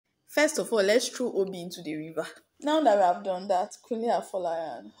First of all, let's throw Obi into the river. Now that we have done that, Kunle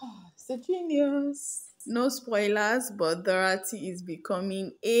Afolayan, it's a genius. No spoilers, but Dorathy is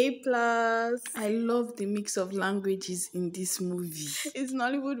becoming A plus. I love the mix of languages in this movie. It's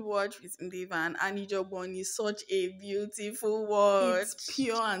Nollywood watch with Mdevaan, and Ijogbon is such a beautiful watch. It's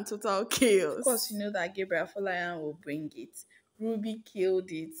pure and total chaos. Of course, you know that Gabriel Afolayan will bring it. Ruby killed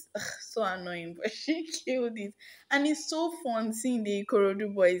it. Ugh, so annoying, but she killed it. And it's so fun seeing the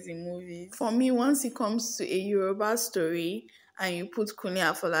ikoroduboiz in movies. For me, once it comes to a Yoruba story and you put Kunle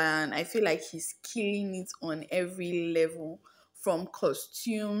Afolayan, I feel like he's killing it on every level. From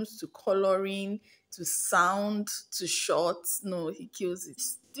costumes to coloring to sound to shots. No, he kills it.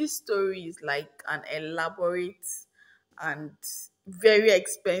 This story is like an elaborate and very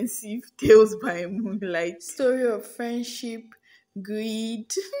expensive Tales by Moonlight story of friendship,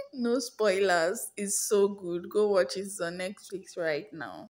 greed. No spoilers. It's so good. Go watch it. It's on Netflix right now.